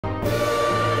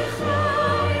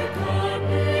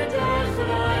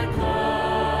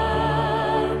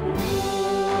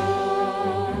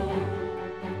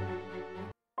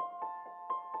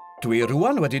Dwi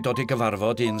rwan wedi dod i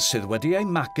gyfarfod un sydd wedi ei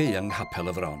magu yng Nghapel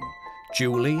y Fron,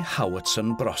 Julie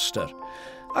Howatson Broster,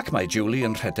 ac mae Julie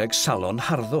yn rhedeg salon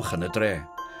hardddwch yn y dre.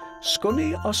 Sgwni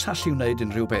os all i wneud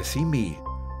unrhyw beth i mi.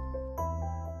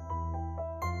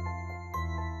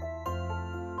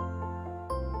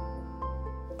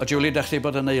 O Julie, ydych chi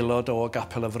bod yn aelod o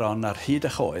Gapel y Fron ar hyd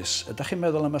eich oes, ydych chi'n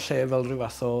meddwl am y lle fel rhyw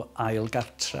fath o ail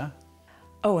gartra?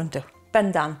 O, yndw.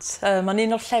 Bendant. Mae'n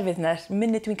un o'r llefydd yna.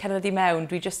 Munud dwi'n cerdded i mewn,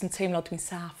 dwi jyst yn teimlo dwi'n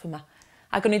saff yma.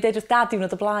 Ac o'n i'n deud wrth dad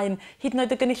diwrnod o blaen, hyd yn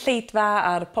oed y gynulleidfa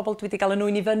a'r pobl dwi wedi cael yn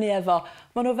ŵyn i fyny efo,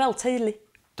 maen nhw fel teulu.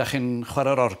 Da chi'n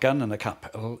chwarae'r organ yn y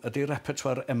capel. Ydy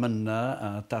repertoire emynau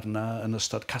a darna yn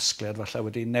ystod casgliad falle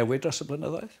wedi newid dros y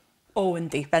blynyddoedd? O,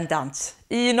 yndi, bendant.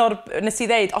 Un o'r, nes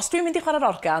i ddeud, os dwi'n mynd i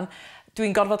chwarae'r organ,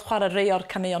 dwi'n gorfod chwarae rei o'r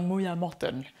caneuon mwyaf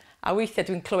modern. A weithiau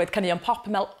dwi'n clywed caneuon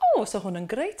pop yn meddwl, o, so hwn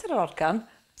yn greit ar yr organ.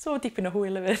 So dipyn o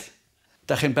hwyl efo.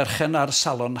 Da chi'n berchen ar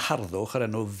salon hardddwch yr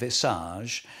enw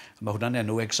Visage. Mae hwnna'n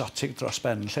enw exotic dros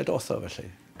ben. Lle doth o felly?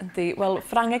 Yndi, wel,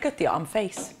 Ffrangeg ydi o am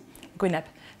ffeis,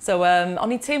 Gwyneb. So,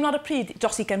 o'n i'n teimlo ar y pryd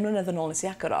dros 20 mlynedd yn ôl nes i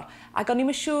agor o. Ac o'n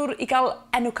i'n siŵr i gael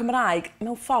enw Cymraeg,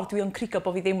 mewn ffordd dwi o'n crigo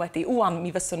bod fi ddim wedi. Wwan,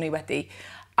 mi fyswn ni wedi.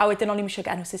 A wedyn o'n i'n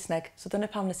siŵr enw Saesneg. So dyna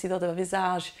pam nes i ddod efo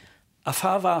Visage. A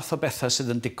pha fath o bethau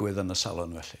sydd yn digwydd yn y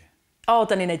salon felly? O,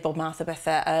 da ni'n neud bob math o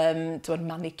bethau. Dwi'n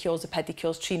manicures, y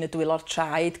pedicures, trin y dwylo'r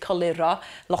traed, coluro,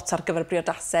 lot ar gyfer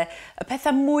briodasau. Y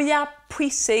pethau mwyaf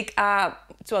pwysig a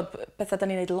bethau da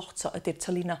ni'n neud lot o ydy'r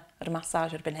tylino, yr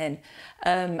massage erbyn hyn.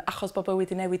 Achos bod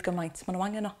bywyd i newid gymaint, maen nhw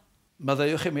angen o.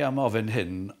 Maddeuwch i mi am ofyn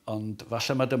hyn, ond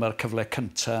falle mae dyma'r cyfle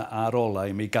cyntaf a'r ola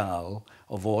i mi gael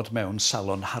o fod mewn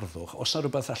salon hardddwch. Os yna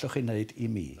rhywbeth allwch chi wneud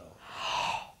i mi?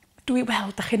 Dwi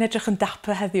weld, da chi'n edrych yn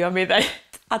dapper heddiw am i ddweud.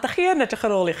 A da chi yn edrych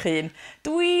ar ôl i'ch hun.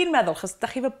 Dwi'n meddwl, chos da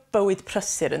chi fy bywyd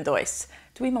prysur yn does.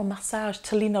 Dwi'n meddwl massage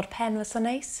tylino'r pen fysa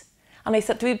neis. A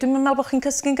dwi'n meddwl bod chi'n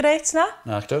cysgu'n greit na?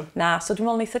 Na, ydw. Na, so dwi'n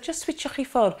meddwl neitha just switcho chi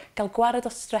ffwrdd, gael gwared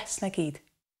o stres na gyd.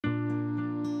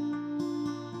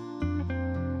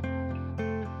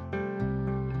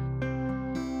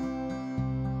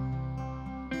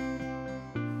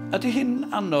 Ydy hi'n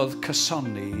anodd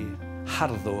cysoni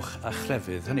harddwch a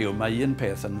chrefydd? Hynny yw, mae un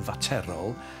peth yn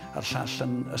faterol a'r llall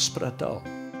yn ysbrydol.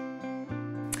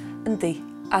 Yndi,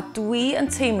 a dwi yn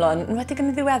teimlo, yn enwedig yn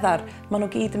y ddiweddar, maen nhw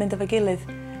gyd yn mynd efo gilydd.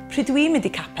 Pryd dwi'n mynd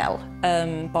i capel,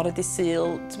 bore dydd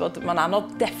Sul, mae'n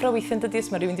anodd deffro weithio'n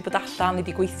dydys, mae rhywun wedi bod allan,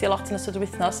 wedi gweithio lot yn ystod y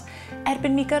wythnos.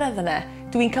 Erbyn mi gyrraedd yna,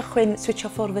 dwi'n cychwyn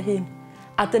switcho ffwrdd fy hun.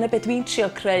 A dyna beth dwi'n trio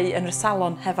creu yn y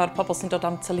salon hefo'r pobl sy'n dod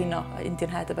am tylino,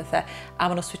 Indian Head a bethau, a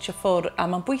maen nhw switcho ffwrdd. A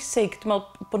mae'n bwysig, dwi'n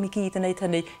meddwl bod ni gyd yn gwneud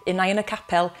hynny, unai yn y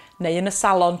capel neu yn y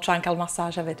salon tra'n cael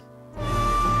massage hefyd.